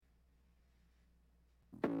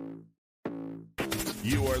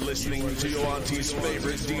You are listening to your auntie's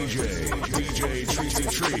favorite DJ, DJ Tracy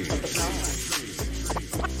Tree.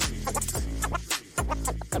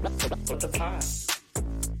 What the pod?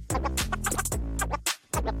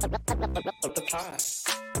 What the pod?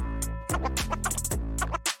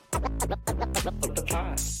 What the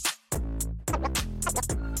pod?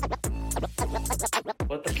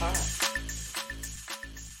 What the pod?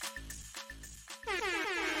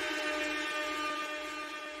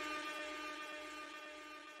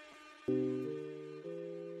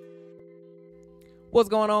 What's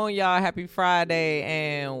going on, y'all? Happy Friday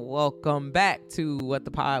and welcome back to What the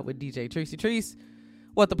Pod with DJ Tracy Treese.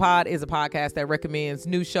 What the Pod is a podcast that recommends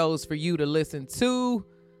new shows for you to listen to.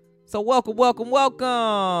 So welcome.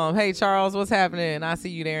 Hey, Charles, what's happening? I see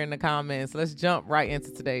you there in the comments. Let's jump right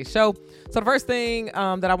into today's show. So the first thing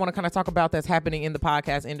that I want to kind of talk about that's happening in the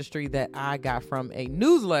podcast industry that I got from a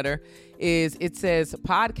newsletter is it says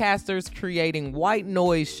podcasters creating white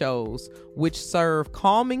noise shows which serve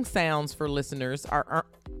calming sounds for listeners are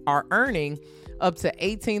earning up to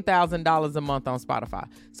 $18,000 a month on Spotify.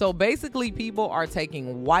 So basically people are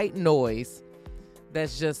taking white noise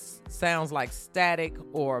that's just sounds like static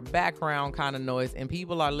or background kind of noise, and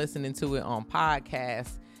people are listening to it on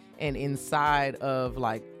podcasts and inside of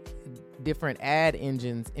like different ad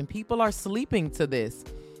engines, and people are sleeping to this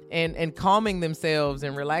and calming themselves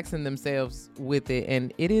and relaxing themselves with it.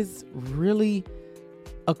 And it is really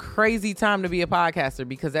a crazy time to be a podcaster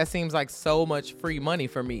because that seems like so much free money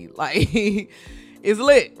for me. Like it's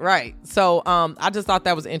lit, right? So I just thought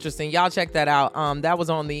that was interesting. Y'all check that out. That was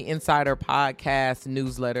on the Insider Podcast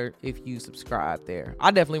newsletter if you subscribe there.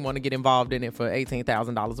 I definitely want to get involved in it for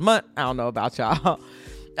 $18,000 a month. I don't know about y'all. All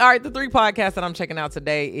right, the three podcasts that I'm checking out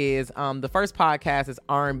today is the first podcast is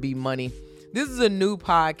R&B Money. This is a new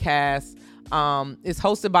podcast. It's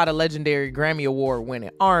hosted by the legendary Grammy Award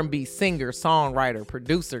winning R&B singer, songwriter,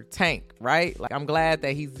 producer Tank, right? Like I'm glad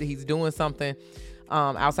that he's doing something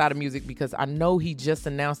outside of music, because I know he just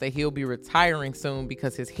announced that he'll be retiring soon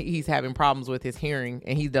because he's having problems with his hearing,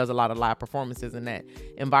 and he does a lot of live performances in that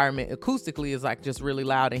environment. Acoustically is like just really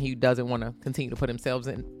loud, and he doesn't want to continue to put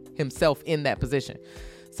himself in that position.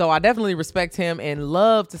 So I definitely respect him and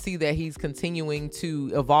love to see that he's continuing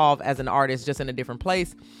to evolve as an artist, just in a different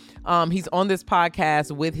place. He's on this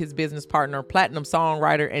podcast with his business partner, platinum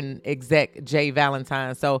songwriter and exec Jay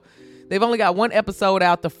Valentine. So they've only got one episode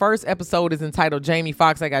out. The first episode is entitled Jamie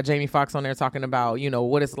Foxx. I got Jamie Foxx on there talking about,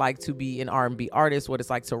 what it's like to be an R&B artist, what it's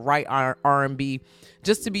like to write R&B,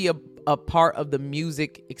 just to be a part of the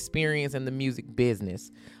music experience and the music business.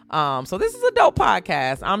 So this is a dope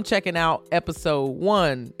podcast. I'm checking out episode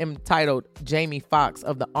 1 entitled Jamie Foxx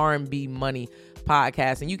of the R&B Money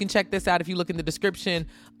podcast. And you can check this out if you look in the description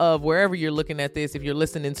of wherever you're looking at this, if you're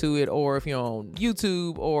listening to it, or if you're on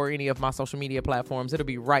YouTube or any of my social media platforms. It'll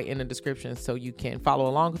be right in the description so you can follow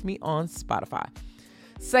along with me on Spotify.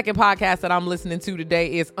 Second podcast that I'm listening to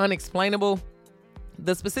today is Unexplainable.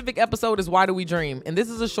 The specific episode is Why Do We Dream? And this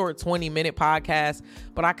is a short 20-minute podcast,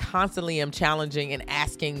 but I constantly am challenging and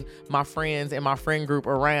asking my friends and my friend group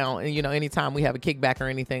around, and anytime we have a kickback or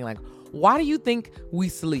anything, like, why do you think we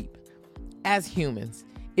sleep as humans?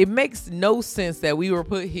 It makes no sense that we were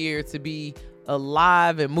put here to be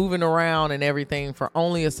alive and moving around and everything for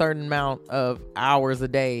only a certain amount of hours a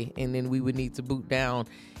day, and then we would need to boot down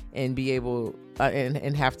and be able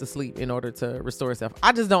and have to sleep in order to restore itself.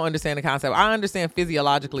 I just don't understand the concept. I understand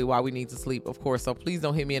physiologically why we need to sleep, of course, so please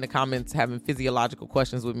don't hit me in the comments having physiological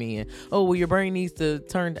questions with me and, your brain needs to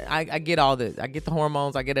turn. I get all this. I get the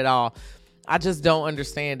hormones. I get it all. I just don't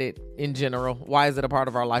understand it in general. Why is it a part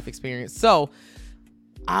of our life experience? So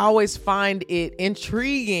I always find it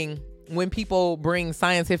intriguing when people bring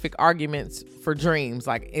scientific arguments for dreams,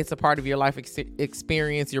 like it's a part of your life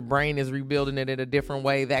experience, your brain is rebuilding it in a different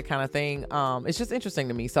way, that kind of thing. It's just interesting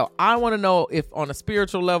to me. So I want to know if on a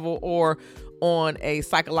spiritual level or on a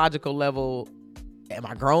psychological level, am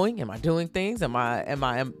I growing? Am I doing things? Am I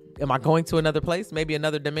going to another place, maybe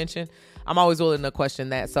another dimension? I'm always willing to question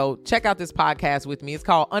that. So check out this podcast with me. It's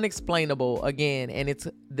called Unexplainable again, and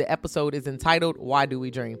the episode is entitled Why Do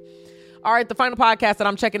We Dream? All right, the final podcast that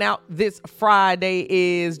I'm checking out this Friday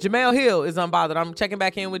is Jemele Hill is Unbothered. I'm checking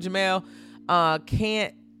back in with Jemele.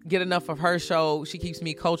 Can't get enough of her show. She keeps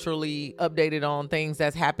me culturally updated on things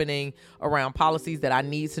that's happening around policies that I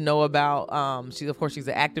need to know about. She's an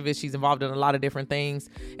activist. She's involved in a lot of different things,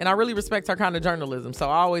 and I really respect her kind of journalism. So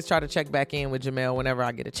I always try to check back in with Jemele whenever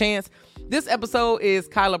I get a chance. This episode is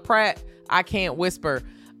Kyla Pratt, I Can't Whisper.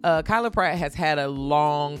 Kyla Pratt has had a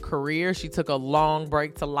long career. She took a long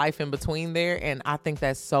break to life in between there, and I think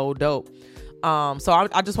that's so dope. So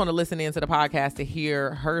I just want to listen into the podcast to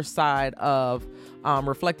hear her side of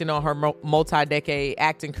reflecting on her multi-decade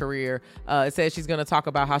acting career. It says she's going to talk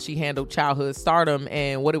about how she handled childhood stardom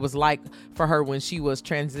and what it was like for her when she was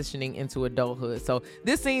transitioning into adulthood. So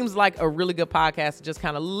this seems like a really good podcast to just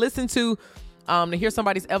kind of listen to hear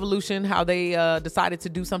somebody's evolution, how they decided to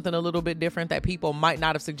do something a little bit different that people might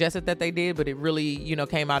not have suggested that they did, but it really,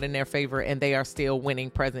 came out in their favor, and they are still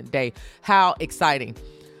winning present day. How exciting.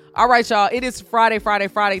 All right, y'all. It is Friday.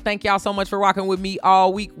 Thank y'all so much for rocking with me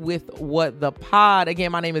all week with What the Pod.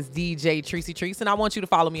 Again, my name is DJ Tracy Treese, and I want you to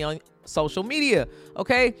follow me on social media.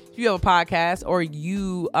 Okay, if you have a podcast, or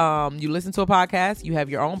you listen to a podcast, you have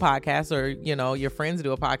your own podcast, or your friends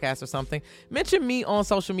do a podcast or something, mention me on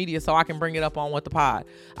social media so I can bring it up on What the Pod.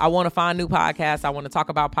 I want to find new podcasts. I want to talk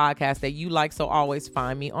about podcasts that you like, so always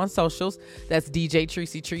find me on socials. That's DJ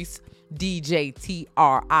Tracy Treese, DJ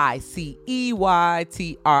TRICEY,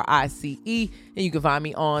 and you can find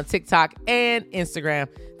me on TikTok and Instagram.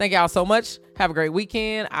 Thank y'all so much. Have a great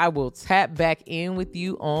weekend. I will tap back in with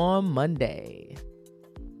you on Monday.